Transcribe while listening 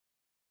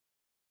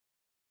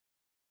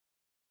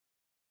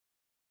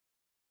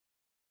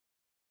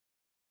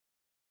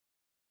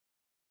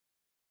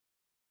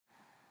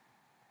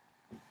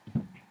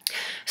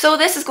So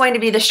this is going to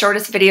be the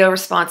shortest video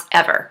response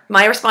ever.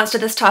 My response to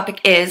this topic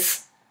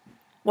is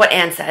what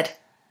Anne said.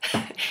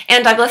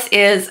 Anne Douglas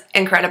is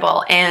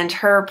incredible, and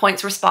her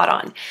points were spot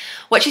on.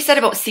 What she said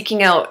about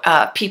seeking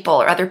out people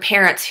or other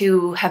parents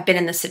who have been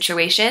in this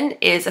situation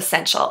is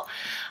essential.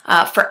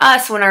 For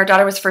us, when our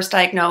daughter was first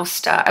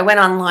diagnosed, I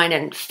went online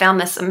and found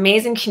this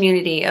amazing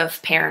community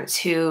of parents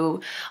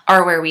who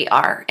are where we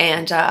are,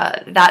 and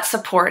that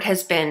support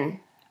has been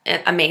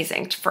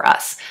amazing for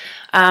us.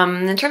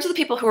 In terms of the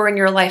people who are in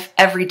your life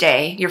every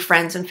day, your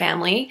friends and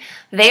family,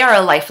 they are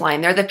a lifeline.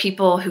 They're the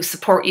people who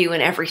support you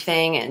in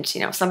everything, and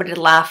somebody to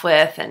laugh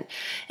with,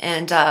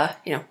 and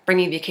bring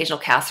you the occasional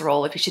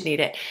casserole if you should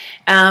need it.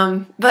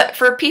 But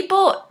for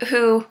people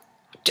who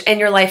in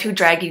your life who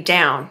drag you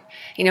down,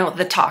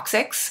 the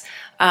toxics,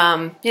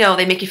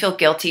 they make you feel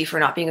guilty for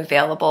not being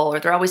available, or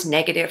they're always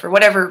negative, or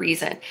whatever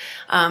reason,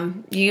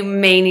 you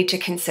may need to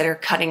consider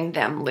cutting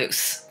them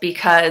loose,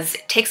 because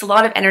it takes a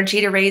lot of energy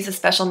to raise a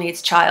special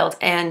needs child,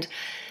 and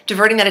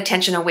diverting that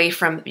attention away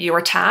from your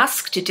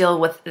task to deal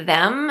with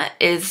them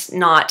is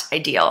not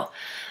ideal.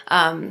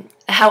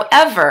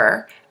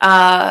 However,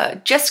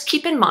 just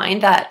keep in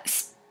mind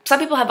that some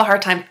people have a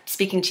hard time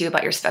speaking to you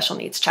about your special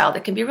needs child.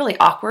 It can be really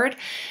awkward,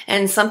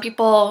 and some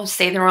people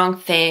say the wrong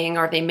thing,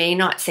 or they may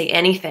not say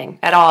anything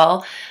at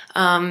all.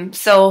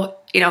 So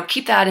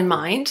keep that in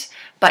mind,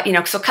 but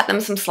so cut them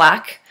some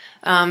slack.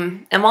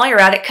 And while you're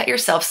at it, cut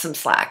yourself some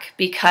slack,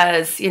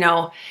 because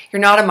you're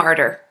not a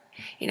martyr.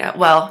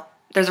 Well,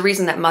 there's a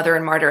reason that mother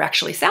and martyr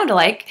actually sound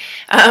alike.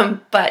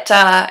 But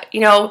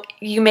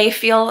you may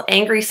feel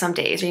angry some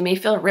days, or you may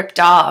feel ripped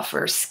off,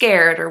 or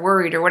scared, or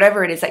worried, or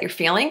whatever it is that you're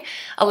feeling.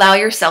 Allow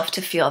yourself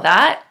to feel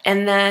that,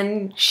 and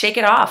then shake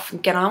it off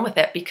and get on with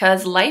it,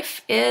 because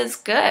life is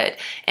good,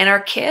 and our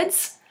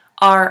kids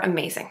are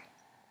amazing.